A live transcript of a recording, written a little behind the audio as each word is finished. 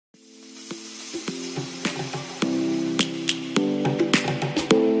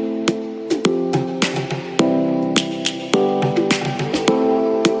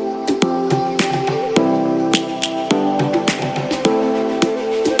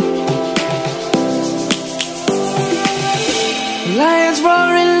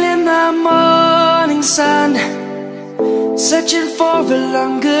roaring in the morning sun, searching for a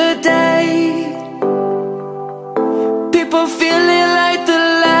longer day. People feeling like the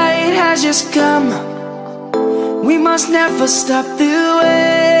light has just come. We must never stop the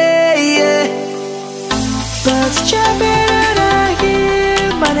way. Birds jumping and I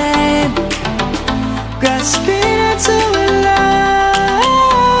hear my name, grasping into a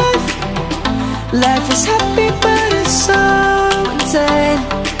life. Life is happy but it's so insane.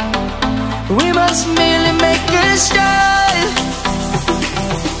 We must merely make a strive.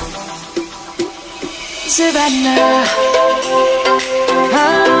 Savannah,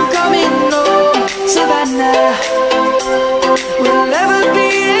 I'm coming home. Savannah, we'll never be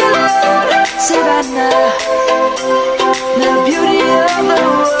alone. Savannah, the beauty of the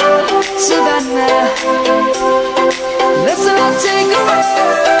world. Savannah, let's all take a ride.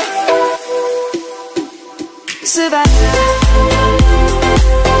 Savannah.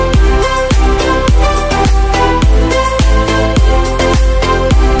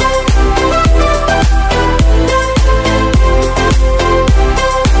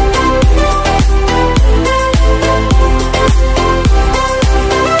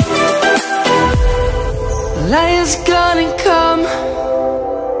 Light is gonna come.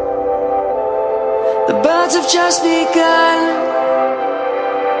 The birds have just begun.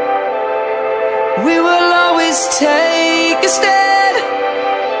 We will always take a stand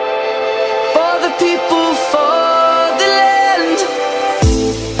for the people, for the land.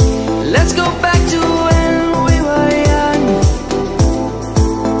 Let's go back to when we were young.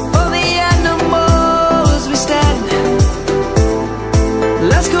 For the animals we stand.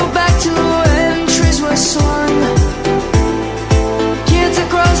 Let's go back to when trees were swung. Kids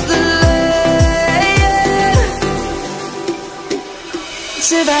across the land.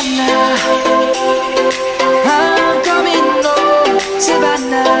 Savannah, I'm coming home.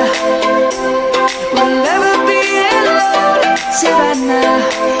 Savannah, we'll never be alone. Savannah,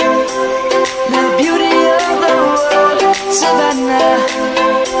 the beauty of the world. Savannah,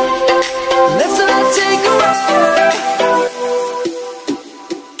 let's all take a ride.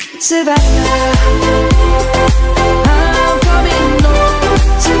 Savannah.